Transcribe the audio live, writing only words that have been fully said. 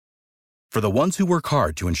For the ones who work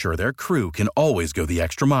hard to ensure their crew can always go the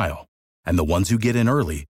extra mile, and the ones who get in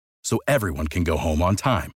early so everyone can go home on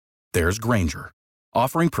time, there's Grainger,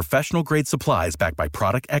 offering professional-grade supplies backed by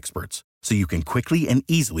product experts so you can quickly and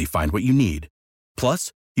easily find what you need.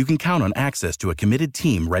 Plus, you can count on access to a committed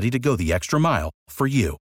team ready to go the extra mile for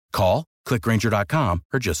you. Call, click Grainger.com,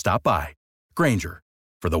 or just stop by. Grainger,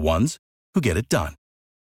 for the ones who get it done.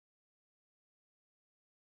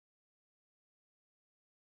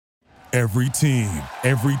 Every team,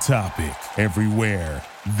 every topic, everywhere.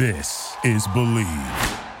 This is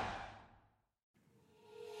Believe.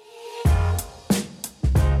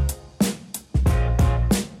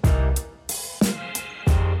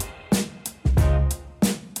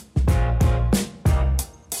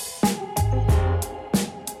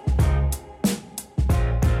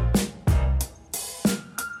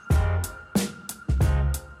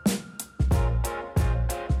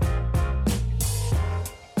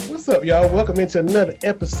 What's up, y'all? Welcome into another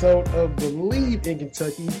episode of Believe in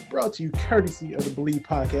Kentucky, brought to you courtesy of the Believe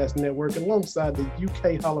Podcast Network, alongside the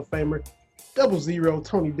UK Hall of Famer, 00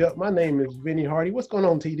 Tony Duck. My name is Vinny Hardy. What's going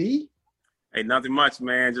on, TD? Hey, nothing much,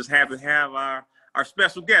 man. Just happy to have our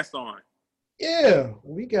special guest on. Yeah,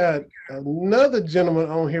 we got another gentleman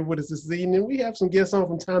on here with us this evening. We have some guests on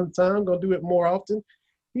from time to time. Going to do it more often.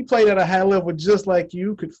 He played at a high level just like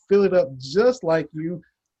you, could fill it up just like you.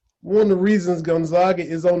 One of the reasons Gonzaga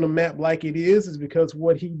is on the map like it is because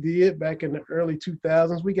what he did back in the early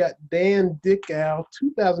 2000s. We got Dan Dickau,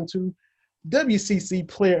 2002 WCC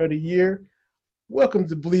Player of the Year. Welcome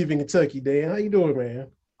to Believe in Kentucky, Dan. How you doing, man?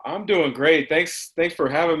 I'm doing great. Thanks for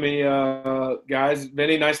having me, guys.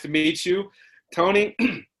 Vinny, nice to meet you. Tony,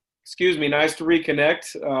 excuse me, nice to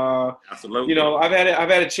reconnect. Absolutely. You know, I've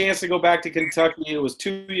had a chance to go back to Kentucky. It was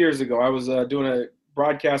 2 years ago. I was doing a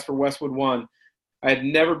broadcast for Westwood One. I had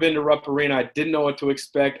never been to Rupp Arena. I didn't know what to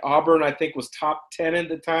expect. Auburn, I think, was top 10 at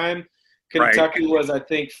the time. Kentucky was, I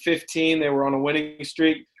think, 15. They were on a winning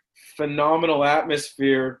streak. Phenomenal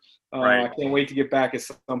atmosphere. I can't wait to get back at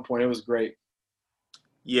some point. It was great.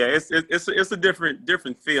 Yeah, it's a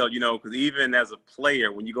different feel, you know, because even as a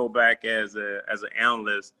player, when you go back as an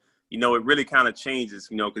analyst, you know, it really kind of changes,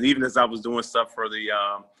 you know, because even as I was doing stuff for the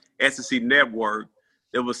SEC Network,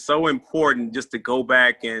 it was so important just to go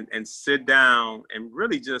back and sit down and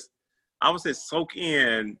really just, I would say, soak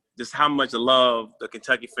in just how much love the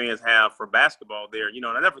Kentucky fans have for basketball there. You know,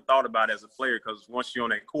 and I never thought about it as a player because once you're on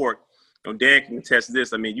that court, you know, Dan can attest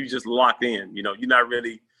this. I mean, you just locked in. You know, you're not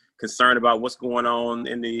really concerned about what's going on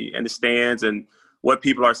in the stands and what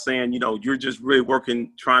people are saying. You know, you're just really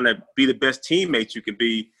working, trying to be the best teammate you can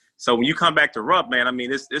be. So when you come back to Rupp, man, I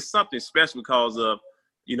mean, it's something special because of,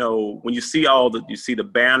 you know, when you see you see the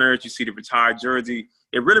banners, you see the retired jersey,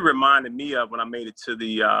 it really reminded me of when I made it to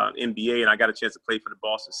the NBA and I got a chance to play for the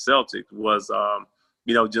Boston Celtics was,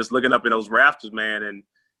 you know, just looking up in those rafters, man.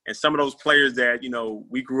 And some of those players that, you know,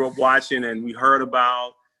 we grew up watching and we heard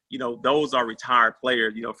about, you know, those are retired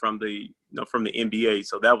players, you know, from the NBA.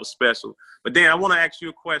 So that was special. But Dan, I want to ask you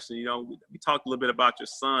a question. You know, we talked a little bit about your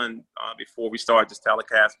son before we started this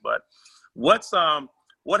telecast, but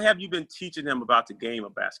what have you been teaching him about the game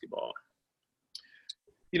of basketball?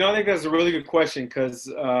 You know, I think that's a really good question because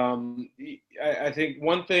I think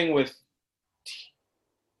one thing with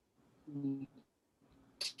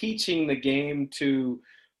teaching the game to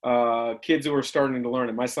kids who are starting to learn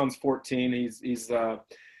it. My son's 14. He's an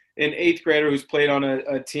 8th grader who's played on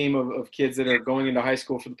a team of kids that are going into high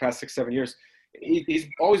school for the past 6-7 years. He's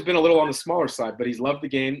always been a little on the smaller side, but he's loved the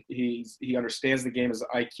game. He understands the game. His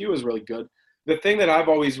IQ is really good. The thing that I've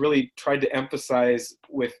always really tried to emphasize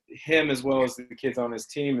with him as well as the kids on his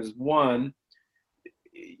team is, one,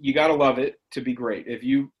 you got to love it to be great. If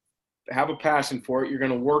you have a passion for it, you're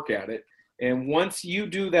going to work at it. And once you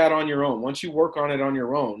do that on your own, once you work on it on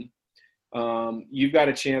your own, you've got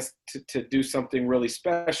a chance to do something really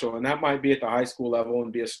special. And that might be at the high school level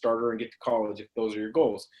and be a starter and get to college if those are your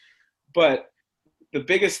goals. But the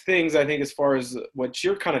biggest things, I think, as far as what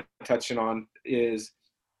you're kind of touching on is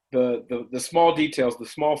the small details, the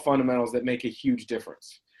small fundamentals that make a huge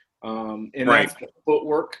difference. And that's the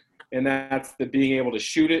footwork, and that's the being able to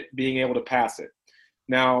shoot it, being able to pass it.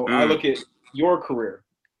 Now, I look at your career.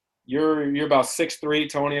 You're about 6'3",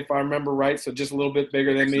 Tony, if I remember right, so just a little bit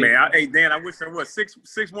bigger than me. Man, hey, Dan, I wish I was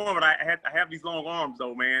 6'1", but I have these long arms,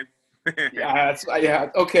 though, man. Yeah.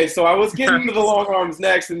 Okay, so I was getting to the long arms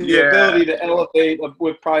next and the ability to elevate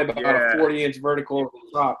with probably about a 40-inch vertical at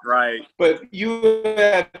the top. Right. But you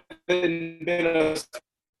have been a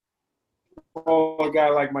smaller guy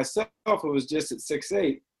like myself who was just at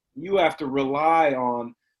 6'8". You have to rely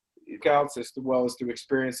on scouts as well as through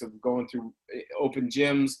experience of going through open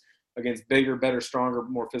gyms, against bigger, better, stronger,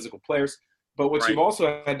 more physical players. But what you've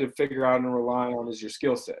also had to figure out and rely on is your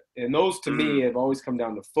skill set. And those, to me, have always come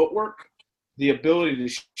down to footwork, the ability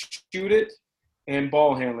to shoot it, and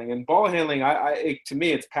ball handling. And ball handling, to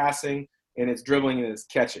me, it's passing and it's dribbling and it's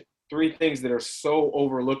catching. 3 things that are so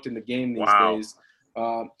overlooked in the game these days.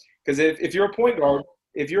 Because if you're a point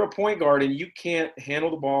guard, and you can't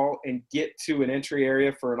handle the ball and get to an entry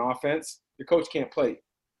area for an offense, your coach can't play.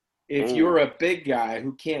 If you're a big guy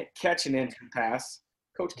who can't catch an entry pass,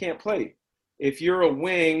 coach can't play. If you're a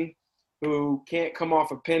wing who can't come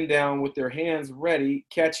off a pin down with their hands ready,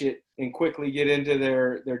 catch it, and quickly get into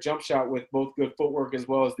their jump shot with both good footwork as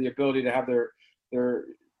well as the ability to have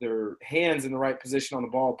their hands in the right position on the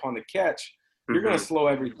ball upon the catch, you're going to slow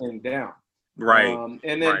everything down. Right.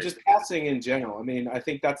 And then just passing in general. I mean, I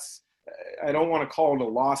think that's – I don't want to call it a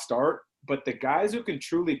lost art, but the guys who can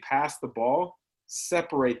truly pass the ball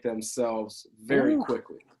separate themselves very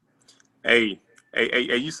quickly. Hey,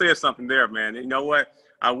 you said something there, man. You know what?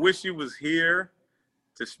 I wish you was here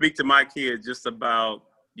to speak to my kids just about,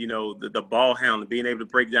 the ball handling, being able to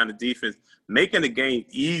break down the defense, making the game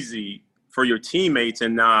easy for your teammates.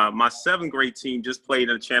 And my 7th grade team just played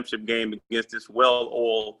in a championship game against this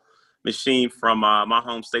well-oiled machine from my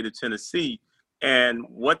home state of Tennessee. And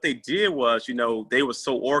what they did was, they were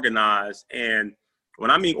so organized. And when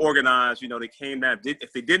I mean organized, they came down.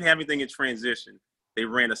 If they didn't have anything in transition, they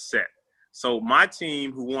ran a set. So my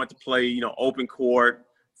team, who wanted to play, open court,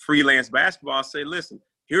 freelance basketball, say, listen,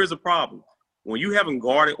 here's the problem. When you haven't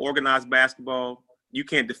guarded organized basketball, you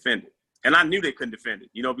can't defend it. And I knew they couldn't defend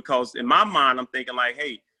it, because in my mind, I'm thinking like,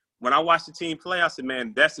 hey, when I watched the team play, I said,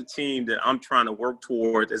 man, that's the team that I'm trying to work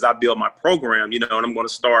towards as I build my program, and I'm going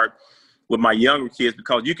to start with my younger kids,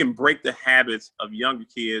 because you can break the habits of younger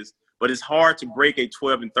kids, but it's hard to break a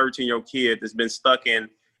 12 and 13-year-old kid that's been stuck in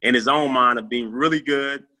his own mind of being really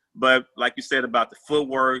good. But like you said about the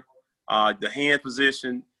footwork, the hand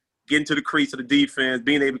position, getting to the crease of the defense,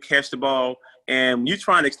 being able to catch the ball. And when you're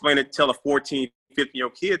trying to explain it, tell a 14,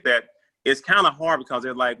 15-year-old kid that, it's kind of hard because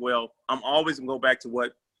they're like, well, I'm always going to go back to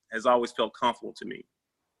what has always felt comfortable to me.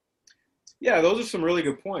 Yeah, those are some really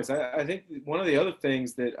good points. I think one of the other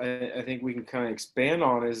things that I think we can kind of expand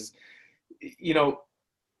on is,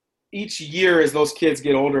 each year as those kids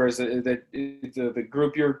get older, as the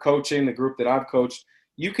group you're coaching, the group that I've coached,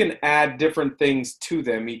 you can add different things to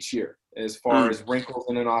them each year as far as wrinkles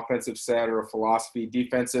in an offensive set or a philosophy,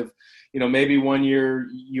 defensive. Maybe one year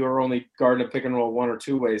you're only guarding a pick and roll 1 or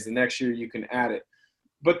 2 ways. The next year you can add it.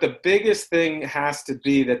 But the biggest thing has to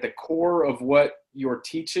be that the core of what you're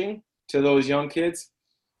teaching to those young kids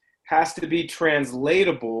has to be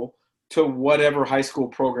translatable to whatever high school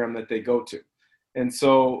program that they go to. And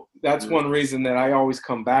so that's one reason that I always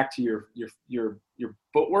come back to your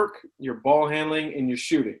footwork, your ball handling, and your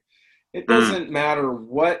shooting. It doesn't matter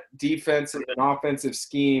what defensive and offensive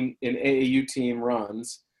scheme an AAU team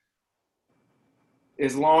runs,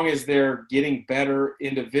 as long as they're getting better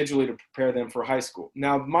individually to prepare them for high school.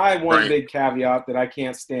 Now, my one big caveat that I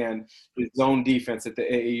can't stand is zone defense at the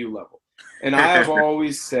AAU level. And I have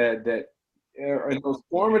always said that in those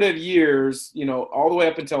formative years, all the way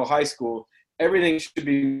up until high school, everything should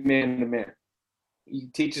be man-to-man.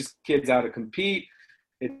 It teaches kids how to compete.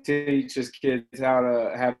 It teaches kids how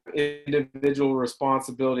to have individual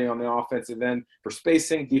responsibility on the offensive end for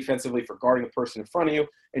spacing, defensively for guarding the person in front of you,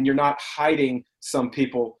 and you're not hiding some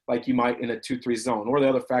people like you might in a 2-3 zone. Or the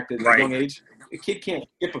other fact that at a young age, a kid can't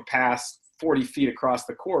skip a pass 40 feet across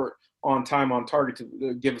the court on time, on target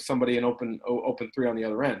to give somebody an open 3 on the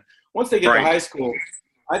other end. Once they get to high school,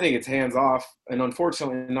 I think it's hands off, and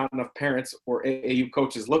unfortunately not enough parents or AAU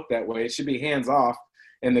coaches look that way. It should be hands off.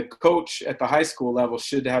 And the coach at the high school level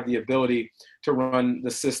should have the ability to run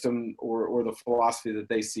the system or the philosophy that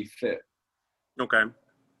they see fit. Okay.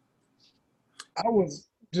 I was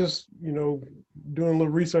just, doing a little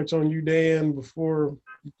research on you, Dan, before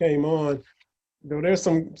you came on. There's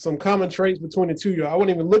some common traits between the two of you. I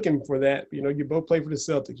wasn't even looking for that. You both play for the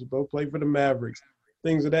Celtics. You both play for the Mavericks,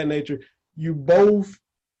 things of that nature. You both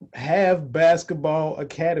have basketball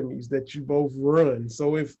academies that you both run.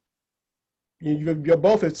 So if you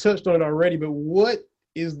both have touched on it already, but what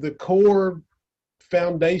is the core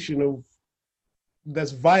foundation of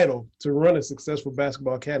that's vital to run a successful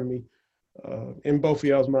basketball academy in both of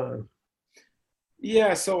y'all's mind?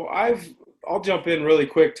 Yeah, so I'll jump in really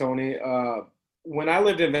quick, Tony. When I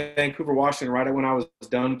lived in Vancouver, Washington, right when I was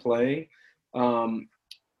done playing, I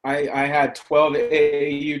had 12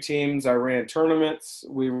 AAU teams. I ran tournaments.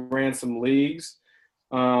 We ran some leagues.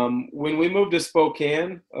 When we moved to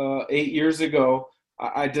Spokane 8 years ago,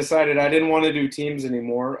 I decided I didn't want to do teams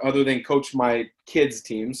anymore other than coach my kids'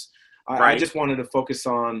 teams. I just wanted to focus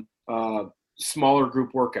on smaller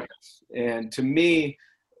group workouts. And to me,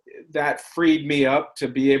 that freed me up to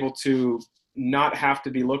be able to not have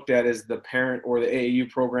to be looked at as the parent or the AAU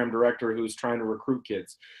program director who's trying to recruit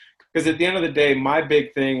kids. Because at the end of the day, my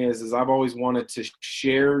big thing is I've always wanted to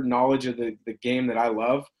share knowledge of the game that I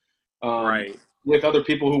love with other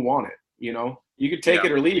people who want it. You know, you could take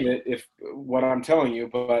it or leave it if what I'm telling you,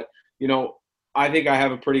 but, you know, I think I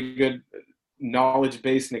have a pretty good knowledge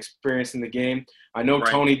base and experience in the game. I know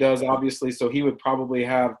Tony does, obviously, so he would probably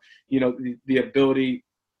have, you know, the ability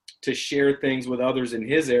to share things with others in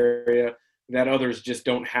his area that others just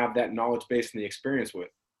don't have that knowledge base and the experience with.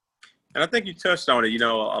 And I think you touched on it. You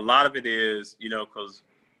know, a lot of it is, you know, because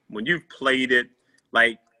when you've played it,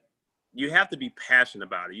 like, you have to be passionate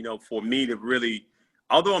about it. You know, for me to really,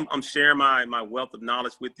 although I'm sharing my wealth of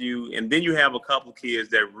knowledge with you, and then you have a couple of kids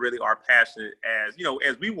that really are passionate, as you know,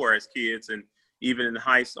 as we were as kids, and even in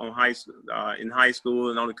high school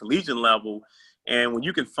and on the collegiate level. And when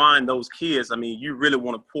you can find those kids, I mean, you really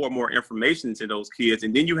want to pour more information into those kids.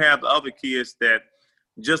 And then you have the other kids that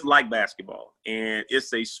just like basketball, and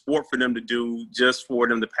it's a sport for them to do, just for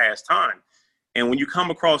them to pass time. And when you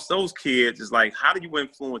come across those kids, it's like, how do you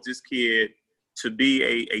influence this kid to be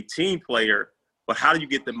a team player, but how do you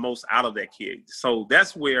get the most out of that kid? So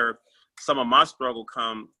that's where some of my struggle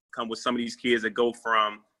come with some of these kids that go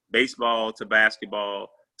from baseball to basketball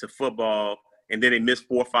to football, and then they miss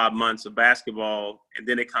 4 or 5 months of basketball, and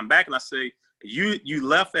then they come back, and I say, you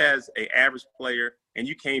left as an average player, and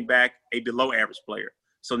you came back a below average player.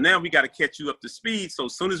 So now we got to catch you up to speed. So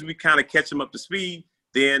as soon as we kind of catch them up to speed,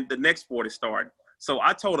 then the next sport is starting. So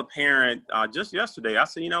I told a parent just yesterday, I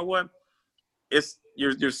said, you know what? It's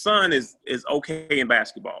your son is okay in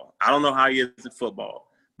basketball. I don't know how he is in football.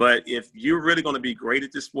 But if you're really going to be great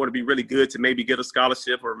at this sport, to be really good, to maybe get a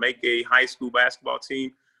scholarship or make a high school basketball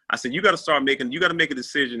team, I said, you got to make a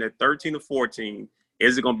decision at 13 or 14.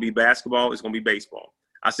 Is it going to be basketball? It's going to be baseball.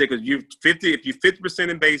 I said, because if you're 50%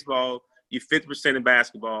 in baseball, you're 50% in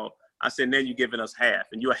basketball. I said, then you're giving us half,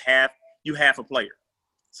 and you're half a player.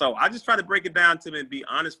 So I just try to break it down to him and be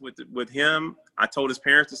honest with him. I told his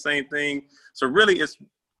parents the same thing. So really it's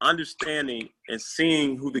understanding and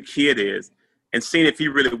seeing who the kid is and seeing if he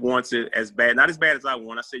really wants it as bad, not as bad as I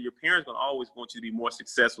want. I said, your parents going to always want you to be more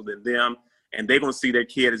successful than them, and they're going to see their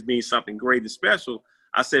kid as being something great and special.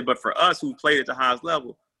 I said, but for us who played at the highest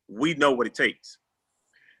level, we know what it takes.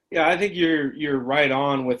 Yeah, I think you're right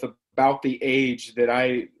on with about the age that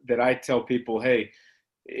I tell people, hey,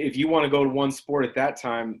 if you want to go to one sport at that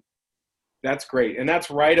time, that's great. And that's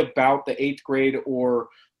right about the 8th grade or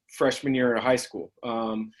freshman year in high school.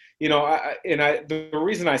 You know, the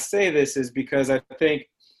reason I say this is because I think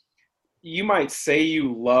you might say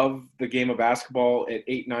you love the game of basketball at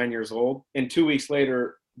 8, 9 years old, and 2 weeks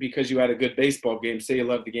later, because you had a good baseball game, say you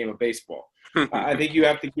love the game of baseball. I think you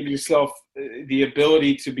have to give yourself the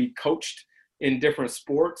ability to be coached in different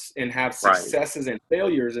sports and have successes and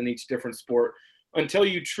failures in each different sport until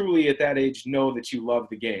you truly at that age know that you love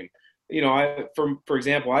the game. You know, for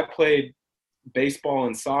example, I played baseball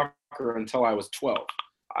and soccer until I was 12.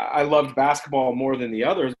 I loved basketball more than the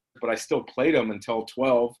others, but I still played them until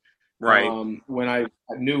 12. Right. When I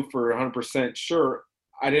knew for 100% sure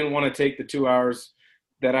I didn't want to take the 2 hours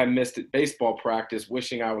that I missed at baseball practice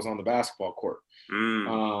wishing I was on the basketball court.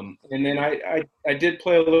 And then I did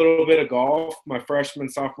play a little bit of golf my freshman,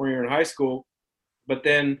 sophomore year in high school. But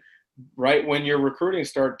then right when your recruiting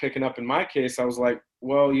started picking up in my case, I was like,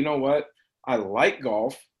 well, you know what? I like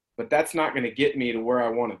golf, but that's not going to get me to where I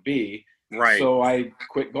want to be. Right. So I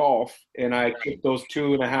quit golf, and I took those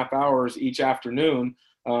 2.5 hours each afternoon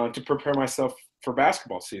to prepare myself for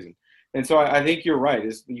basketball season. And so I think you're right.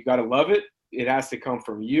 You got to love it. It has to come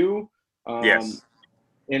from you. Yes.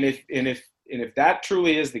 And if that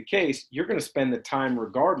truly is the case, you're going to spend the time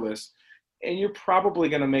regardless, and you're probably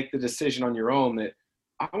going to make the decision on your own that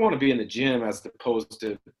I want to be in the gym as opposed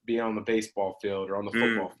to being on the baseball field or on the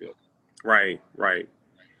football field. Right.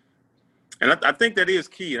 And I think that is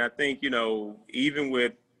key. And I think, you know, even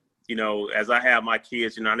with, you know, as I have my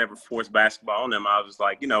kids, you know, I never forced basketball on them. I was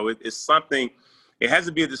like, you know, it's something. It has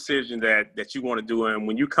to be a decision that you want to do. And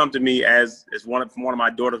when you come to me as one of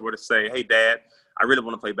my daughters were to say, hey, Dad, I really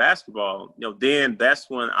want to play basketball, you know, then that's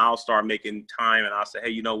when I'll start making time, and I'll say, hey,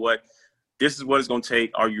 you know what? This is what it's going to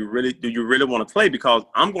take. Do you really want to play? Because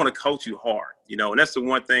I'm going to coach you hard, you know, and that's the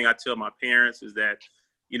one thing I tell my parents is that,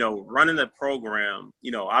 you know, running a program,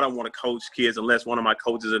 you know, I don't want to coach kids unless one of my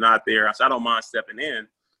coaches are not there. I don't mind stepping in.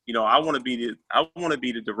 You know, I want to be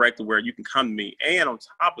the director where you can come to me. And on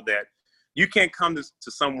top of that, you can't come to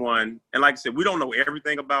someone, and like I said, we don't know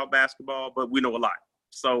everything about basketball, but we know a lot.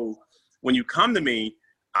 So when you come to me,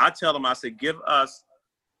 I tell them, I say, give us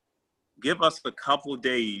a couple of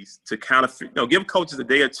days to kind of, give coaches a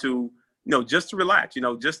day or two, just to relax,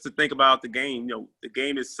 just to think about the game, the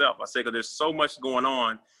game itself. I say, because there's so much going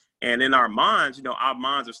on. And in our minds, our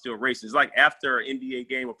minds are still racing. It's like after an NBA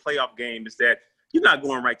game or playoff game, is that you're not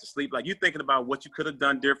going right to sleep. Like, you're thinking about what you could have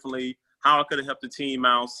done differently, how I could have helped the team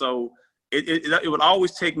out. So it would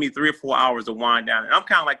always take me 3 or 4 hours to wind down. And I'm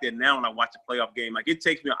kind of like that now when I watch a playoff game. Like, it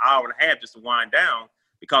takes me an hour and a half just to wind down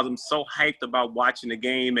because I'm so hyped about watching the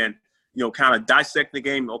game and, kind of dissect the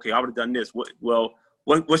game. Okay, I would have done this. What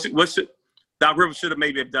should Doc Rivers should have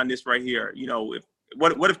maybe have done this right here.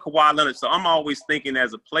 What if Kawhi Leonard? So I'm always thinking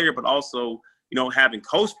as a player, but also, having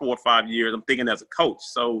coached 4 or 5 years, I'm thinking as a coach.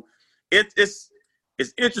 So it's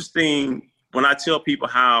interesting when I tell people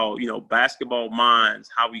how, basketball minds,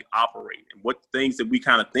 how we operate and what things that we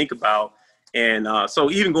kind of think about. And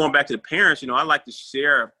so even going back to the parents, I like to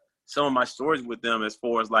share some of my stories with them as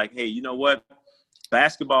far as like, hey, you know what?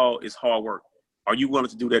 Basketball is hard work. Are you willing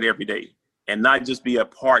to do that every day and not just be a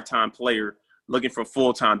part-time player looking for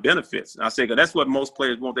full-time benefits? And I say, 'cause that's what most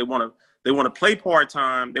players want. They want to play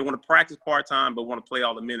part-time. They want to practice part-time, but want to play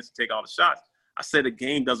all the minutes and take all the shots. I said the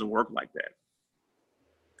game doesn't work like that.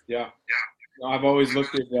 Yeah. I've always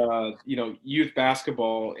looked at, youth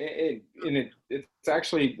basketball, and it's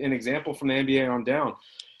actually an example from the NBA on down.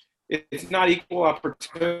 It's not equal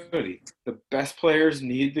opportunity. The best players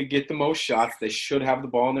need to get the most shots. They should have the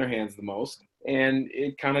ball in their hands the most. And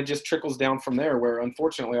it kind of just trickles down from there, where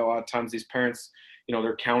unfortunately a lot of times these parents,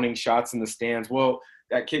 they're counting shots in the stands. Well,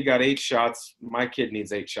 that kid got 8 shots. My kid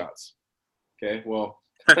needs 8 shots. Okay, well,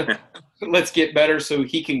 let's get better so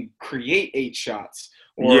he can create 8 shots.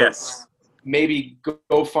 Or yes. Maybe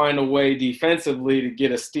go find a way defensively to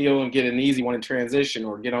get a steal and get an easy one in transition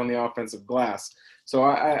or get on the offensive glass. So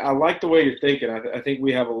I like the way you're thinking. I think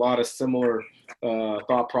we have a lot of similar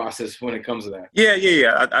thought process when it comes to that.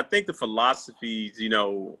 Yeah. I think the philosophies,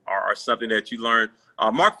 are something that you learn.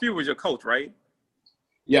 Mark Few was your coach, right?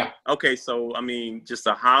 Yeah. Okay, so, just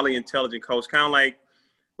a highly intelligent coach, kind of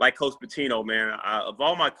like Coach Pitino, man. Of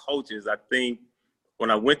all my coaches, I think when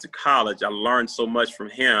I went to college, I learned so much from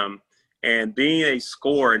him. And being a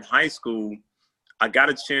scorer in high school, I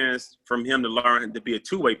got a chance from him to learn to be a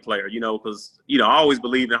two-way player, because, I always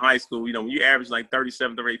believed in high school, when you average like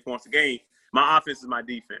 37, 38 points a game, my offense is my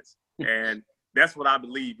defense. And that's what I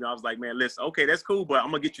believed. I was like, man, listen, okay, that's cool, but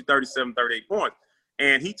I'm going to get you 37, 38 points.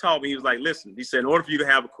 And he taught me, he was like, listen, he said, in order for you to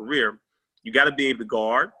have a career, you got to be able to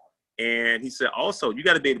guard. And he said, also, you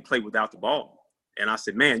got to be able to play without the ball. And I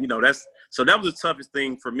said, man, that was the toughest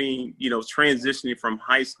thing for me, transitioning from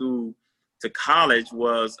high school to college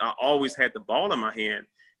was I always had the ball in my hand.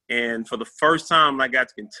 And for the first time when I got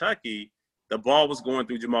to Kentucky, the ball was going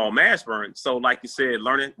through Jamal Mashburn. So like you said,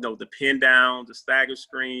 learning, the pin downs, the stagger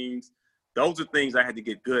screens, those are things I had to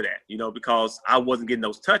get good at, because I wasn't getting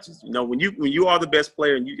those touches. When you are the best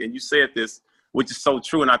player and you said this, which is so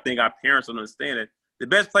true, and I think our parents don't understand it, the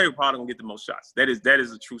best player probably gonna get the most shots. That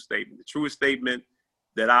is a true statement. The truest statement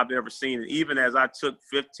that I've ever seen. And even as I took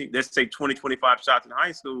 20, 25 shots in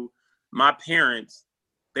high school, my parents,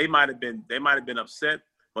 they might have been upset,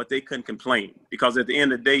 but they couldn't complain because at the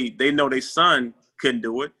end of the day, they know their son couldn't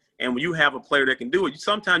do it. And when you have a player that can do it,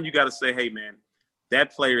 sometimes you got to say, hey, man,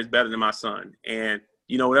 that player is better than my son. And,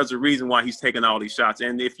 there's a reason why he's taking all these shots.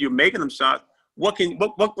 And if you're making them shots, what can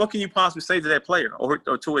you possibly say to that player or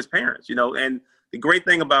to his parents, And the great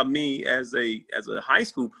thing about me as a high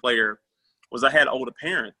school player was I had older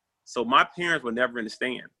parents. So my parents were never in the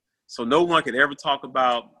stand. So no one could ever talk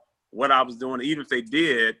about what I was doing. Even if they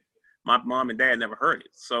did, my mom and dad never heard it.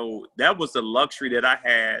 So that was the luxury that I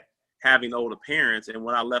had having older parents. And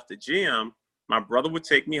when I left the gym, my brother would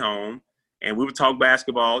take me home and we would talk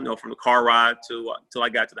basketball, from the car ride till I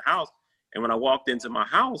got to the house. And when I walked into my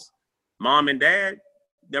house, mom and dad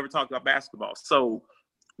never talked about basketball. So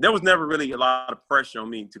there was never really a lot of pressure on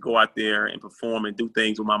me to go out there and perform and do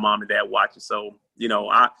things with my mom and dad watching. So,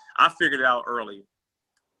 I figured it out early.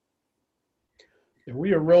 And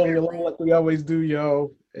we are rolling along like we always do,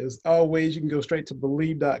 y'all. As always, you can go straight to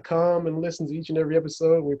Believe.com and listen to each and every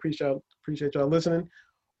episode. We appreciate y'all listening.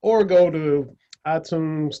 Or go to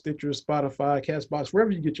iTunes, Stitcher, Spotify, CastBox,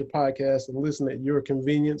 wherever you get your podcast and listen at your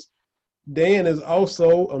convenience. Dan is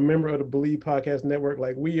also a member of the Believe Podcast Network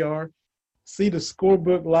like we are. See the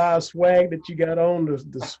Scorebook Live swag that you got on,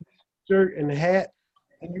 the shirt and hat.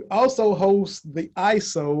 And you also host the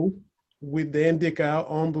ISO with Dan Dickau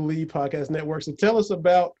on Believe Podcast Network. So tell us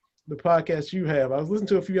about the podcast you have. I was listening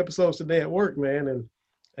to a few episodes today at work, man, and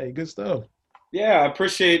hey, good stuff. Yeah, I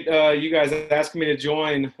appreciate you guys asking me to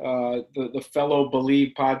join the fellow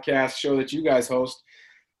Believe podcast show that you guys host.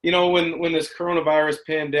 You know, when this coronavirus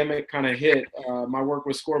pandemic kind of hit, my work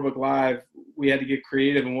with Scorebook Live, we had to get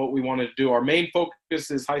creative in what we wanted to do. Our main focus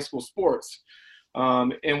is high school sports.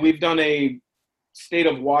 And we've done a State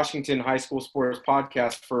of Washington high school sports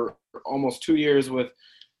podcast for almost 2 years with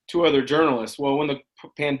two other journalists. Well, when the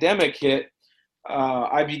pandemic hit,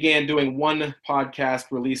 I began doing one podcast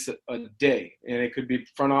release a day, and it could be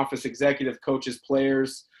front office executive, coaches,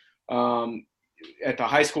 players at the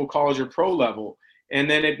high school, college, or pro level. And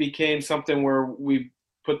then it became something where we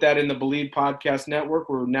put that in the Believe Podcast Network.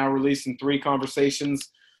 We're now releasing 3 conversations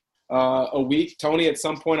a week. Tony, at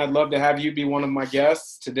some point, I'd love to have you be one of my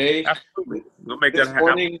guests today. Absolutely. We'll make that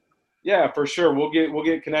happen. Yeah, for sure. We'll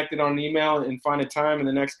get connected on an email and find a time in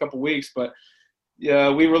the next couple of weeks. But yeah,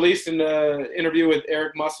 we released an interview with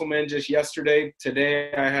Eric Musselman just yesterday.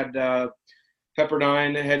 Today I had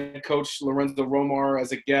Pepperdine head coach Lorenzo Romar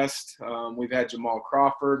as a guest. We've had Jamal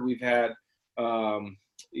Crawford. We've had a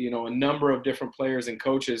number of different players and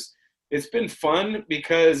coaches. It's been fun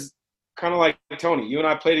because, kind of like Tony, you and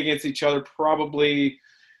I played against each other probably,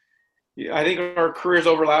 I think our careers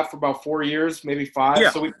overlapped for about 4 years, maybe 5.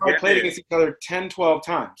 Yeah. So we probably played against each other 10, 12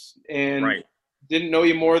 times. And right. Didn't know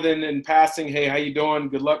you more than in passing. Hey, how you doing?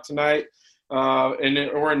 Good luck tonight. Or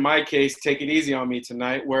in my case, take it easy on me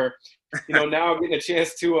tonight, where, now I'm getting a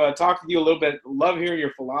chance to talk to you a little bit. Love hearing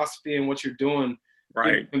your philosophy and what you're doing.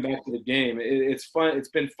 Right. Back to the game. It's fun. It's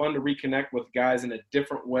been fun to reconnect with guys in a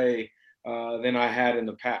different way than I had in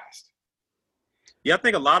the past. Yeah, I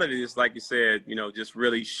think a lot of it is, like you said, just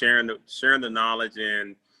really sharing the knowledge.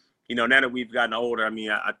 And, now that we've gotten older,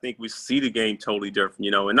 I think we see the game totally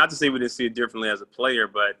different, and not to say we didn't see it differently as a player,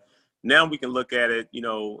 but now we can look at it,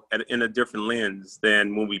 in a different lens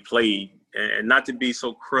than when we played, and not to be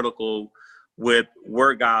so critical with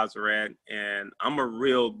where guys are at. And I'm a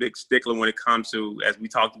real big stickler when it comes to, as we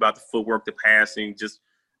talked about, the footwork, the passing, just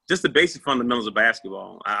the basic fundamentals of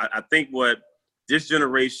basketball. I think what this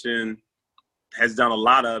generation has done a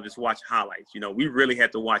lot of is watch highlights. We really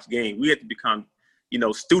had to watch game. We had to become,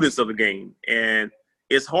 students of the game. And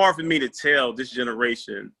it's hard for me to tell this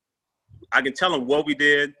generation. I can tell them what we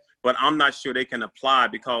did, but I'm not sure they can apply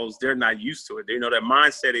because they're not used to it. Their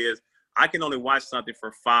mindset is, I can only watch something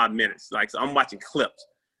for 5 minutes. Like, so I'm watching clips.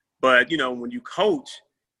 But, when you coach,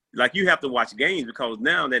 like, you have to watch games, because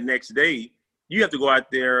now that next day you have to go out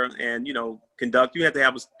there and, conduct. You have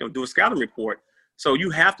to do a scouting report. So you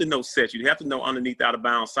have to know sets. You have to know underneath, out of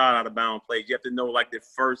bounds, side out of bounds plays. You have to know, like, the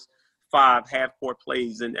first 5 half-court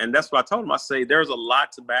plays. And that's what I told him. I say there's a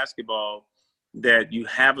lot to basketball that you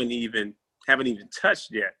haven't even touched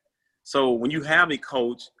yet. So when you have a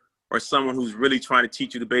coach or someone who's really trying to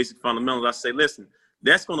teach you the basic fundamentals, I say, listen,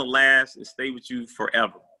 that's going to last and stay with you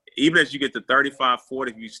forever. Even as you get to 35,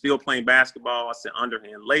 40, if you're still playing basketball, I said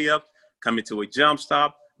underhand layup, coming to a jump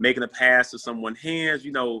stop, making a pass to someone's hands,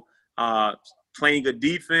 playing good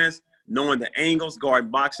defense, knowing the angles,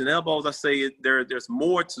 guarding boxing elbows. I say there's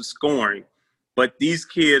more to scoring. But these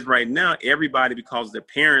kids right now, everybody, because their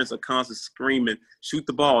parents are constantly screaming, shoot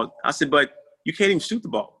the ball. I said, but you can't even shoot the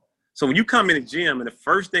ball. So when you come in the gym and the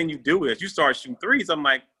first thing you do is you start shooting threes, I'm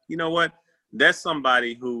like, you know what? That's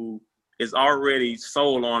somebody who is already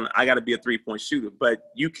sold on, I got to be a three-point shooter, but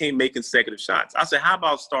you can't make consecutive shots. I said, how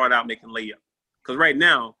about start out making layups? Because right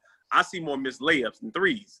now, I see more missed layups than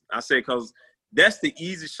threes. I said, because that's the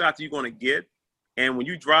easiest shot you're going to get. And when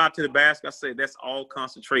you drive to the basket, I say that's all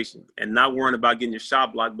concentration and not worrying about getting your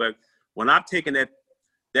shot blocked. But when I've taken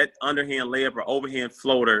that underhand layup or overhand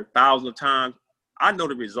floater thousands of times, I know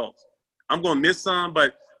the results. I'm going to miss some,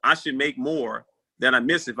 but I should make more than I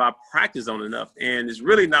miss if I practice on enough. And it's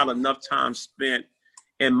really not enough time spent,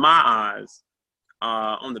 in my eyes,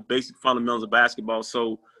 on the basic fundamentals of basketball.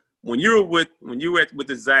 So when you were with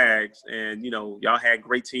the Zags, and y'all had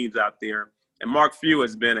great teams out there, and Mark Few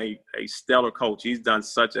has been a stellar coach. He's done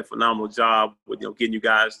such a phenomenal job with getting you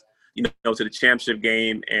guys to the championship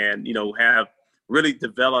game, and have really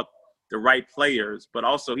developed the right players. But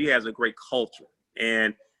also he has a great culture.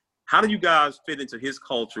 And how do you guys fit into his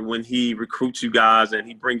culture when he recruits you guys and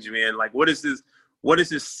he brings you in? Like, what is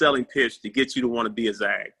his selling pitch to get you to want to be a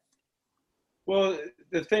Zag? Well,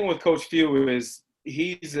 the thing with Coach Few is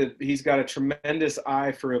he's got a tremendous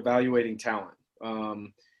eye for evaluating talent.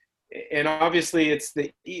 And obviously it's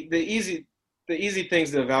the easy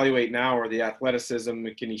things to evaluate now are the athleticism,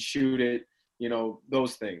 can he shoot it,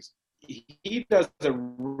 those things. He does a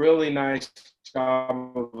really nice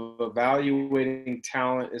job of evaluating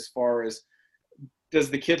talent as far as, does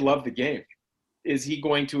the kid love the game? Is he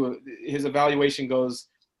going to – his evaluation goes,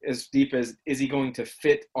 as deep as, is he going to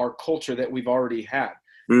fit our culture that we've already had?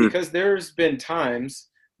 Mm. Because there's been times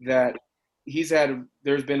that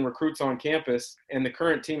there's been recruits on campus and the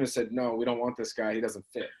current team has said, no, we don't want this guy. He doesn't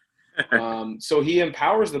fit. So he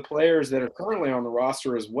empowers the players that are currently on the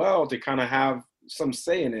roster as well to kind of have some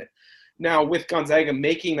say in it. Now, with Gonzaga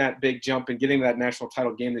making that big jump and getting that national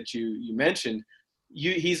title game that you mentioned,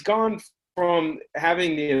 he's gone from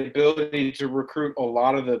having the ability to recruit a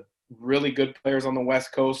lot of the really good players on the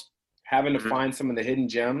West Coast, having to find some of the hidden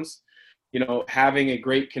gems, having a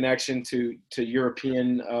great connection to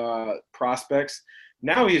European prospects.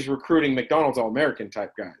 Now he's recruiting McDonald's All-American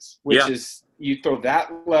type guys, which is, you throw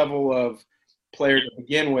that level of player to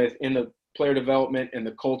begin with in the player development and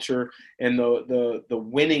the culture and the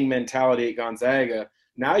winning mentality at Gonzaga.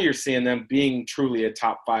 Now you're seeing them being truly a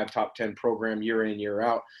top 5, top 10 program year in, year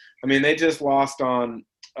out. I mean, they just lost on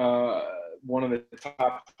one of the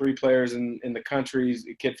top 3 players in the country,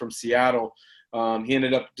 a kid from Seattle. He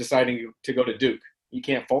ended up deciding to go to Duke. You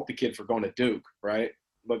can't fault the kid for going to Duke, right?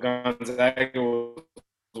 But Gonzaga was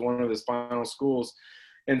one of his final schools.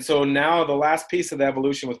 And so now the last piece of the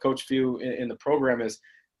evolution with Coach Few in the program is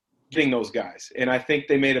getting those guys. And I think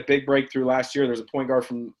they made a big breakthrough last year. There's a point guard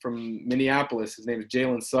from Minneapolis. His name is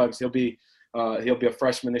Jalen Suggs. He'll be a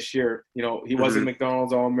freshman this year. He wasn't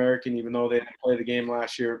McDonald's All-American, even though they didn't play the game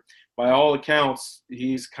last year. By all accounts,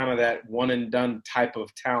 he's kind of that one-and-done type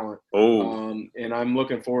of talent. And I'm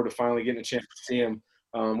looking forward to finally getting a chance to see him,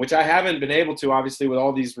 which I haven't been able to, obviously, with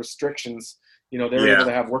all these restrictions. They're able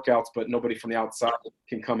to have workouts, but nobody from the outside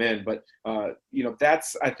can come in. But,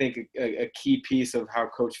 that's, I think, a key piece of how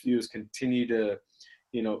Coach Few's continue to,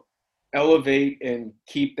 elevate and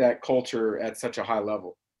keep that culture at such a high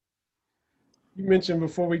level. You mentioned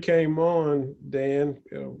before we came on, Dan,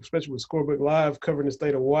 especially with Scorebook Live covering the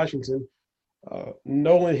state of Washington,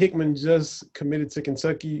 Nolan Hickman just committed to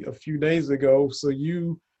Kentucky a few days ago. So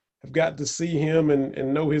you have got to see him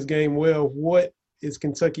and know his game well. What is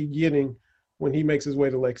Kentucky getting when he makes his way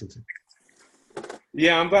to Lexington?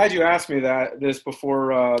 Yeah, I'm glad you asked me this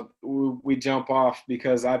before we jump off,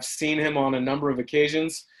 because I've seen him on a number of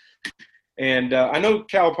occasions. And I know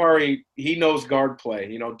Calipari, he knows guard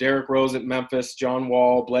play. Derrick Rose at Memphis, John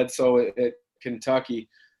Wall, Bledsoe at Kentucky.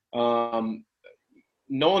 Nolan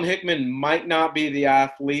Hickman might not be the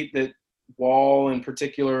athlete that Wall in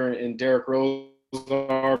particular and Derrick Rose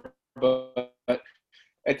are, but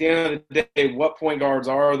at the end of the day, what point guards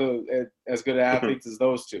are as good athletes as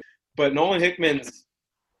those two? But Nolan Hickman's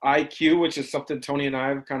IQ, which is something Tony and I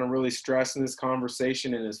have kind of really stressed in this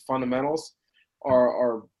conversation, and his fundamentals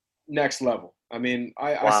are next level. I mean,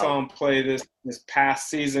 I saw him play this past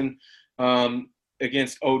season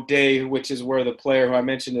against O'Day, which is where the player who I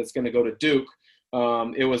mentioned that's going to go to Duke.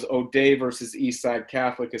 It was O'Day versus Eastside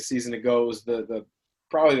Catholic a season ago. It was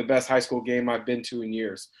probably the best high school game I've been to in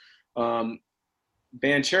years.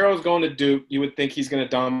 Banchero's going to Duke. You would think he's going to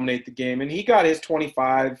dominate the game. And he got his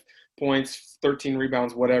 25 points, 13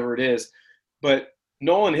 rebounds, whatever it is. But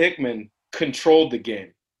Nolan Hickman controlled the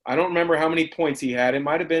game. I don't remember how many points he had. It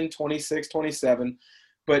might have been 26, 27.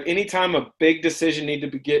 But anytime a big decision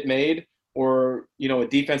needed to get made, or, a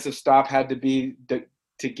defensive stop had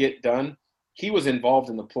to get done, he was involved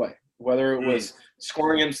in the play. Whether it was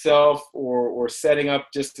scoring himself or setting up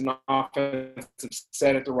just an offensive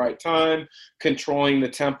set at the right time, controlling the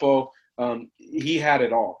tempo. He had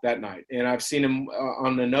it all that night. And I've seen him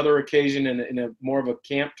on another occasion in a more of a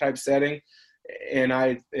camp type setting. And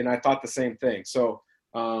I thought the same thing. So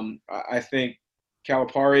I think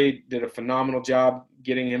Calipari did a phenomenal job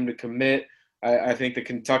getting him to commit. I think the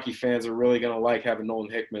Kentucky fans are really going to like having Nolan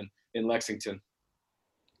Hickman in Lexington.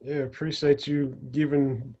 Yeah, appreciate you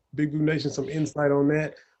giving Big Blue Nation some insight on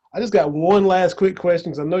that. I just got one last quick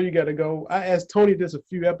question because I know you got to go. I asked Tony this a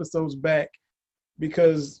few episodes back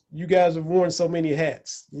because you guys have worn so many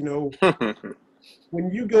hats.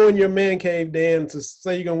 When you go in your man cave, Dan, to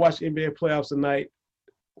say you're going to watch the NBA playoffs tonight,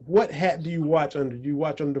 what hat do you watch under? Do you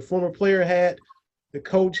watch under the former player hat, the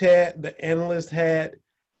coach hat, the analyst hat,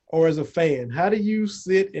 or as a fan? How do you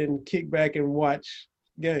sit and kick back and watch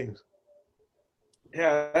games?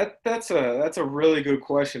 Yeah, that's a really good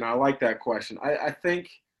question. I like that question. I think,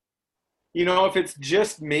 if it's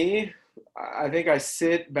just me, I think I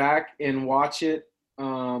sit back and watch it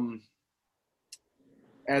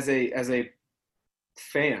as a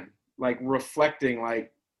fan, like reflecting,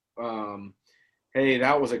 like, hey,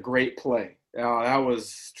 that was a great play. That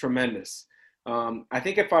was tremendous. I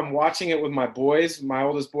think if I'm watching it with my boys, my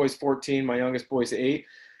oldest boy's 14, my youngest boy's 8,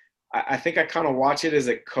 I think I kind of watch it as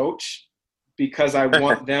a coach, because I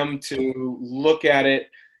want them to look at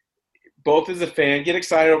it both as a fan, get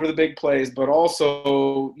excited over the big plays, but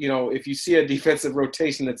also, if you see a defensive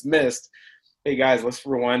rotation that's missed, hey, guys, let's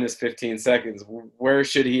rewind this 15 seconds. Where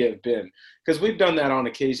should he have been? Because we've done that on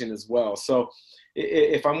occasion as well. So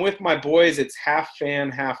if I'm with my boys, it's half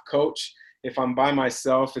fan, half coach. If I'm by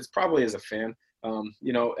myself, it's probably as a fan.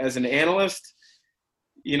 As an analyst,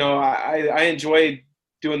 I enjoy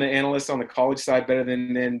doing the analyst on the college side better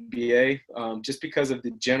than the NBA, just because of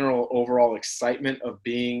the general overall excitement of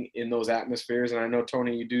being in those atmospheres. And I know,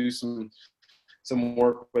 Tony, you do some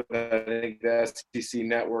work with, I think, the SEC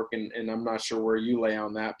network, and I'm not sure where you lay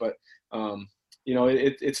on that, but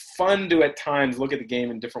it's fun to at times look at the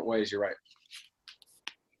game in different ways. You're right.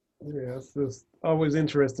 Yeah, it's just always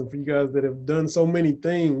interesting for you guys that have done so many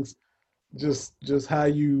things. Just how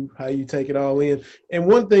you take it all in. And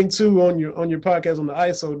one thing too, on your podcast on the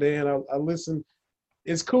ISO, Dan, I listen.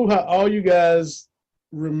 It's cool how all you guys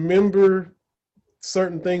remember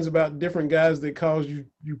certain things about different guys that cause you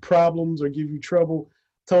problems or give you trouble.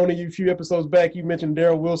 Tony, a few episodes back, you mentioned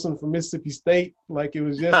Darrell Wilson from Mississippi State, like it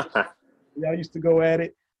was yesterday. Y'all used to go at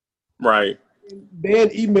it. Right. Dan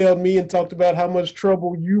emailed me and talked about how much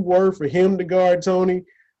trouble you were for him to guard Tony.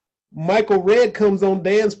 Michael Redd comes on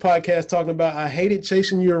Dan's podcast talking about, I hated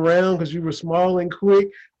chasing you around because you were small and quick.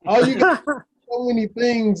 All you got so many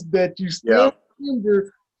things that you still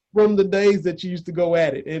remember from the days that you used to go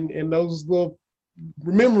at it. And those little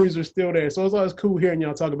memories are still there. So it's always cool hearing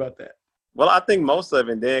y'all talk about that. Well, I think most of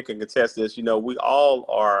it, and Dan can contest this, we all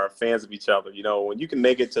are fans of each other. When you can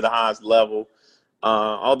make it to the highest level,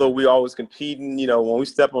 although we always competing, when we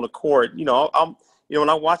step on the court, when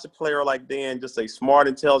I watch a player like Dan, just a smart,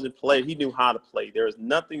 intelligent player, he knew how to play. There is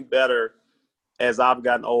nothing better as I've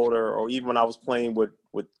gotten older, or even when I was playing with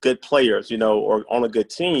good players, or on a good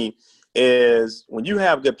team, is when you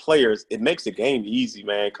have good players, it makes the game easy,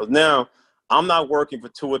 man. Because now I'm not working for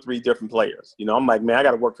 2 or 3 different players. I'm like, man, I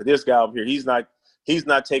got to work for this guy over here. He's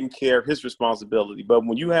not taking care of his responsibility. But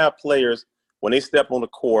when you have players, when they step on the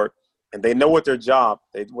court and they know what their job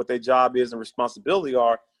is and responsibility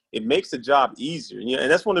are, it makes the job easier.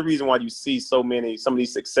 And that's one of the reasons why you see some of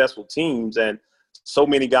these successful teams and so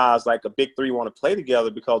many guys like a big three want to play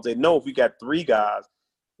together, because they know if we got 3 guys,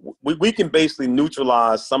 we can basically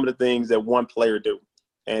neutralize some of the things that one player do.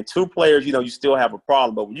 And 2 players, you still have a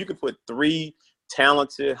problem. But when you can put 3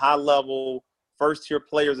 talented, high-level, first-tier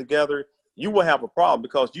players together, you will have a problem,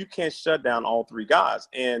 because you can't shut down all 3 guys.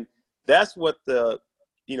 And that's what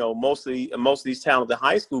most of these talented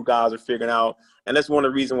high school guys are figuring out. And that's one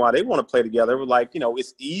of the reasons why they want to play together.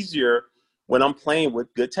 It's easier when I'm playing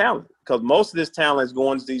with good talent, because most of this talent is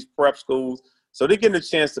going to these prep schools. So they're getting a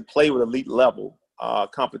chance to play with elite level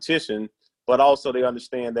competition, but also they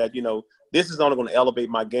understand that, this is only going to elevate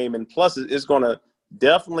my game. And plus it's going to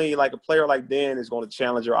definitely, like a player like Dan is going to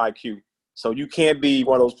challenge your IQ. So you can't be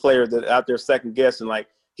one of those players that out there second guessing. Like,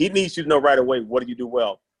 he needs you to know right away, what do you do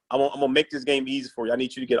well? I'm going to make this game easy for you. I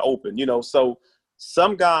need you to get open, So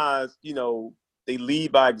some guys, they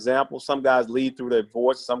lead by example. Some guys lead through their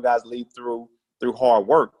voice. Some guys lead through hard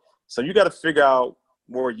work. So you got to figure out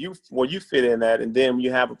where you fit in that. And then when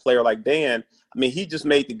you have a player like Dan, he just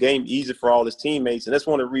made the game easy for all his teammates. And that's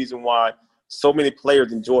one of the reasons why so many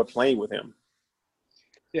players enjoy playing with him.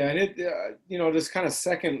 Yeah, and it, just kind of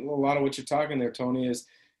second a lot of what you're talking there, Tony, is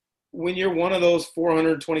when you're one of those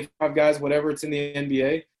 425 guys, whatever it's in the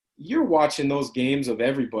NBA, you're watching those games of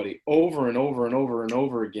everybody over and over and over and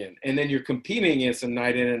over again. And then you're competing against them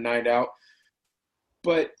night in and night out.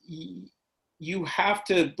 But you have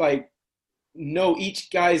to, know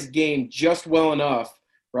each guy's game just well enough,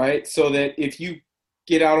 right? So that if you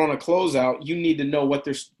get out on a closeout, you need to know what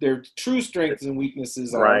their true strengths and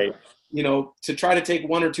weaknesses are. Right. To try to take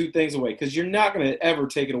 1 or 2 things away, because you're not going to ever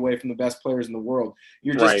take it away from the best players in the world.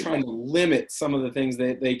 You're just trying to limit some of the things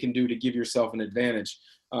that they can do to give yourself an advantage.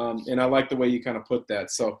 And I like the way you kind of put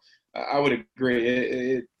that. So I would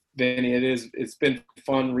agree. Vinny, it's been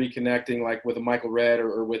fun reconnecting, like with a Michael Redd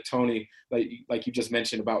or with Tony, like you just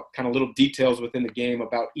mentioned, about kind of little details within the game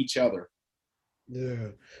about each other. Yeah.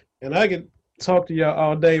 And I could talk to y'all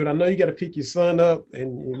all day, but I know you got to pick your son up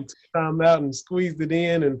and time out and squeezed it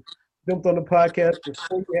in and jumped on the podcast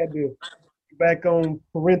before you had to get back on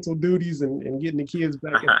parental duties and getting the kids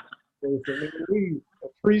back. So we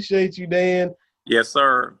appreciate you, Dan. Yes,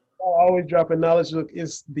 sir. Always dropping knowledge. Look,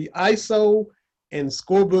 it's the ISO and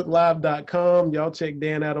scorebooklive.com. Y'all check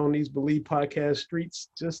Dan out on these Believe podcast streets,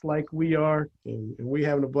 just like we are. And we're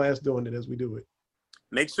having a blast doing it as we do it.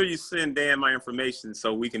 Make sure you send Dan my information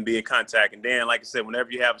so we can be in contact. And Dan, like I said,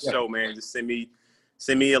 whenever you have a show, man, just send me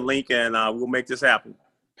a link and we'll make this happen.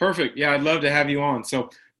 Perfect. Yeah, I'd love to have you on. So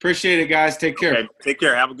Appreciate it, guys. Take care. Okay, take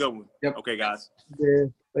care. Have a good one. Yep. Okay, guys. Yeah.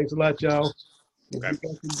 Thanks a lot, y'all. Okay.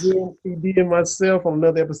 Again, ED and myself on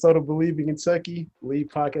another episode of Believe in Kentucky, Believe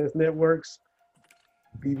Podcast Networks.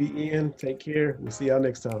 BVN, take care. We'll see y'all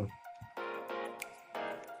next time.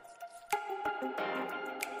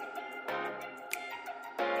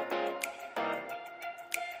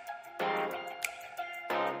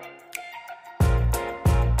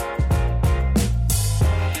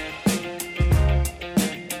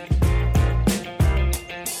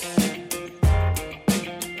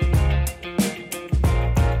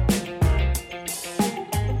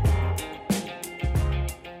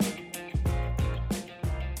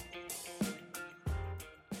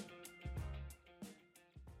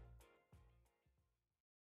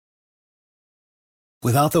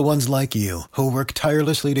 Without the ones like you, who work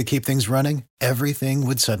tirelessly to keep things running, everything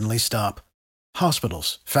would suddenly stop.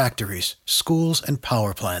 Hospitals, factories, schools, and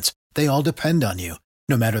power plants, they all depend on you.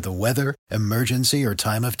 No matter the weather, emergency, or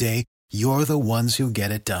time of day, you're the ones who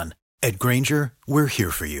get it done. At Grainger, we're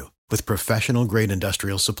here for you with professional-grade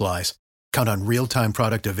industrial supplies. Count on real-time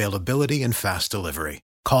product availability and fast delivery.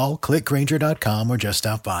 Call, click Grainger.com, or just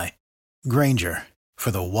stop by. Grainger,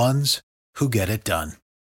 for the ones who get it done.